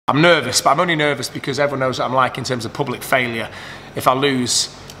I'm nervous, but I'm only nervous because everyone knows what I'm like in terms of public failure. If I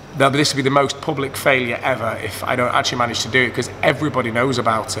lose, this will be the most public failure ever if I don't actually manage to do it, because everybody knows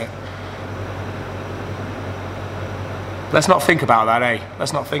about it. Let's not think about that, eh?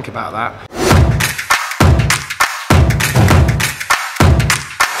 Let's not think about that.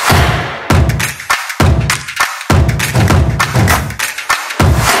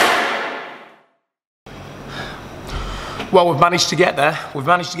 Well, we've managed to get there. We've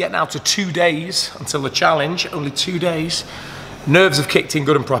managed to get now to 2 days until the challenge, only 2 days. Nerves have kicked in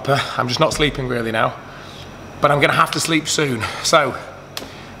good and proper. I'm just not sleeping really now, but I'm gonna have to sleep soon. So,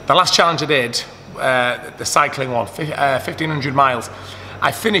 the last challenge I did, the cycling one, 1,500 miles,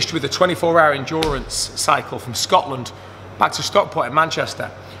 I finished with a 24-hour endurance cycle from Scotland back to Stockport in Manchester.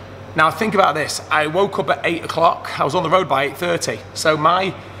 Now think about this, I woke up at 8 o'clock, I was on the road by 8:30, so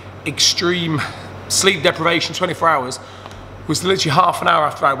my extreme sleep deprivation, 24 hours, was literally half an hour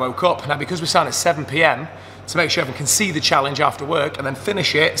after I woke up. Now because we're starting at 7 p.m, to make sure everyone can see the challenge after work and then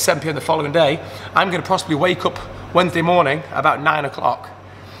finish it at 7 p.m. the following day, I'm gonna possibly wake up Wednesday morning about 9 o'clock.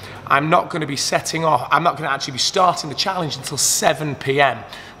 I'm not gonna be setting off, I'm not gonna actually be starting the challenge until 7 p.m,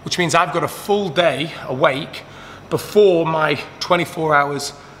 which means I've got a full day awake before my 24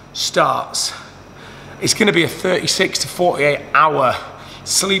 hours starts. It's gonna be a 36 to 48 hour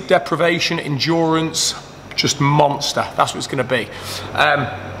sleep deprivation, endurance, just monster. That's what it's gonna be.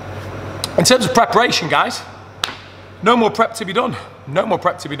 In terms of preparation, guys, no more prep to be done. No more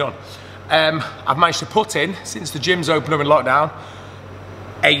prep to be done. I've managed to put in, since the gym's opened up in lockdown,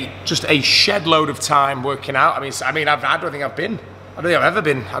 just a shed load of time working out. I don't think I've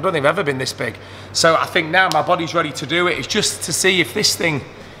ever been this big. So I think now my body's ready to do it. It's just to see if this thing,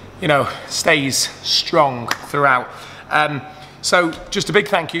 you know, stays strong throughout. So just a big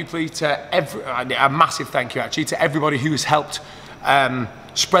thank you, please, to a massive thank you actually to everybody who has helped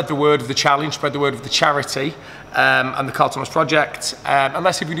spread the word of the challenge, spread the word of the charity and the Carl Thomas Project. And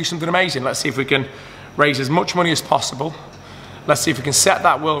let's see if we can do something amazing. Let's see if we can raise as much money as possible. Let's see if we can set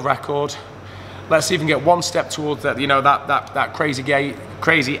that world record. Let's see if we can get one step towards that, you know, that crazy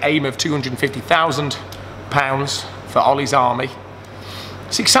aim of £250,000 for Ollie's army.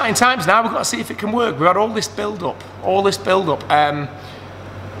 It's exciting times now. We've got to see if it can work. We've got all this build up,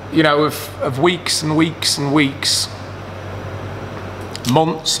 you know, of weeks and weeks and weeks,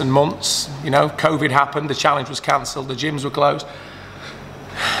 months and months. You know, COVID happened, the challenge was cancelled, the gyms were closed.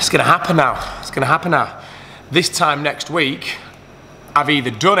 It's going to happen now. It's going to happen now. This time next week, I've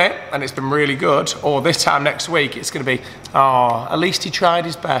either done it and it's been really good, or this time next week it's going to be, oh, at least he tried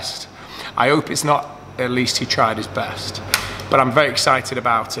his best. I hope it's not at least he tried his best. But I'm very excited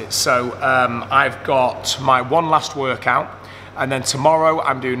about it. So I've got my one last workout, and then tomorrow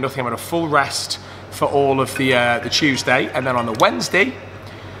I'm doing nothing. I'm on a full rest for all of the Tuesday, and then on the Wednesday,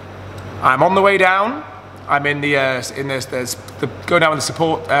 I'm on the way down. I'm in the going down with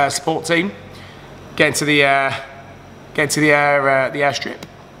the support team, getting to the airstrip,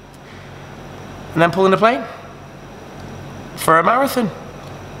 and then pulling the plane for a marathon.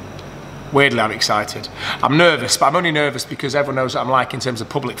 Weirdly, I'm excited. I'm nervous, but I'm only nervous because everyone knows what I'm like in terms of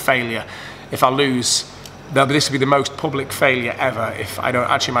public failure. If I lose, this will be the most public failure ever if I don't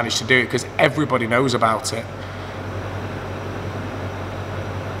actually manage to do it, because everybody knows about it.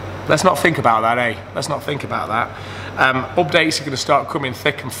 Let's not think about that, eh? Let's not think about that. Updates are going to start coming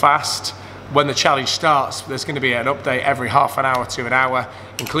thick and fast. When the challenge starts, there's going to be an update every half an hour to an hour,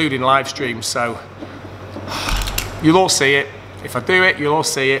 including live streams, so you'll all see it. If I do it, you'll all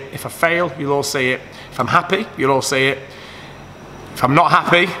see it. If I fail, you'll all see it. If I'm happy, you'll all see it. If I'm not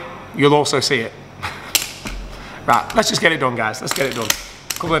happy, you'll also see it. Right, let's just get it done, guys. Let's get it done.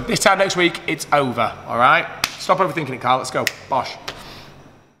 This time next week, it's over, all right? Stop overthinking it, Carl. Let's go. Bosh.